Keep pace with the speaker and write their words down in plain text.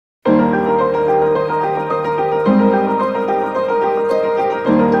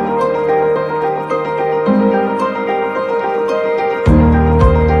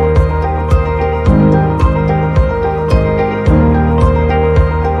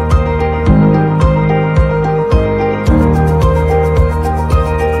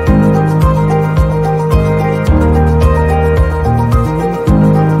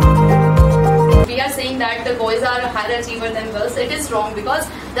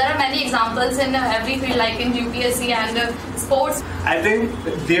There are many examples in every field, like in UPSC and sports. I think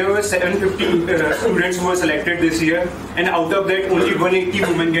there were 750 students who were selected this year, and out of that only 180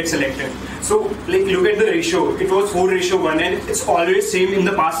 women get selected. So like look at the ratio. It was 4:1, and it's always same in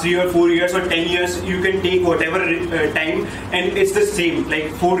the past 3 or 4 years or 10 years. You can take whatever time, and it's the same, like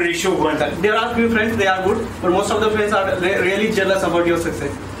 4:1. There are few friends, they are good, but most of the friends are really jealous about your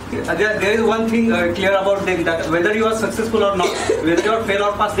success. There is one thing clear about them, that whether you are successful or not, whether you are fail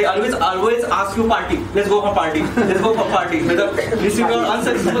or pass, they always ask you party. Let's go for party. Let's go for party. Whether if you are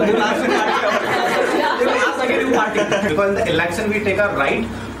unsuccessful, they will ask you party. They will ask again you party. Because in the election we take a right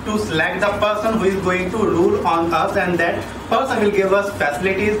to select the person who is going to rule on us, and that person will give us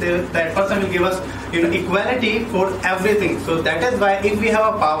facilities. That person will give us equality for everything. So that is why if we have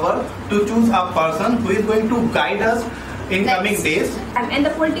a power to choose a person who is going to guide us in coming days. And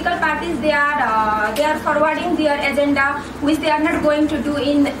the political parties, they are forwarding their agenda, which they are not going to do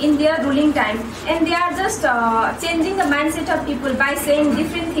in their ruling time, and they are just changing the mindset of people by saying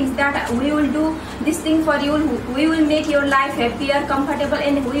different things, that we will do this thing for you, we will make your life happier, comfortable,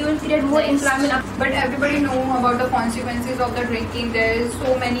 and we will create more employment. But everybody know about the consequences of the drinking. There is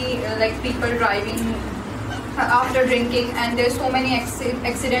so many like people driving after drinking, and there's so many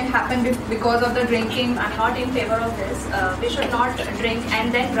accidents happen because of the drinking. I'm not in favor of this. We should not drink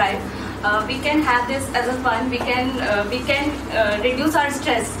and then drive. We can have this as a fun. We can reduce our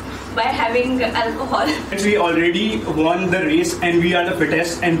stress by having alcohol. We already won the race, and we are the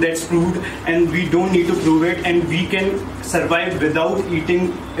fittest, and that's proved, and we don't need to prove it, and we can survive without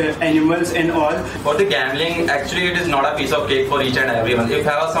eating animals and all. For the gambling, actually it is not a piece of cake for each and everyone. If you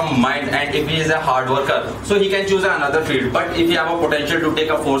have some mind, and if he is a hard worker, so he can choose another field. But if you have a potential to take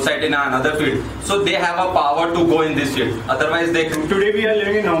a foresight in another field, so they have a power to go in this field. Otherwise they... Today we are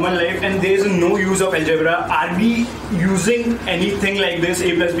living a normal life, and there is no use of algebra. Are we using anything like this,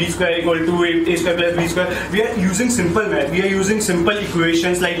 a plus b square equal to a square plus b square? We are using simple math. We are using simple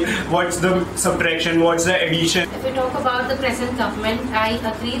equations, like what's the subtraction, what's the addition. If we talk about the present government, I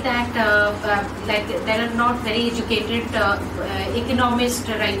agree that like there are not very educated economists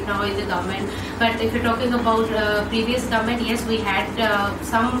right now in the government. But if you're talking about previous government, yes, we had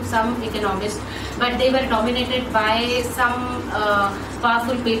some economists, but they were dominated by some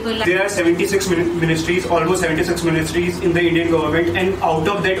powerful people. There are 76 ministries, almost 76 ministries in the Indian government, and out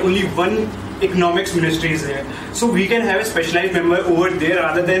of that only one economics ministry is there. So we can have a specialized member over there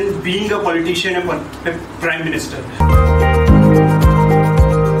rather than being a politician and a prime minister.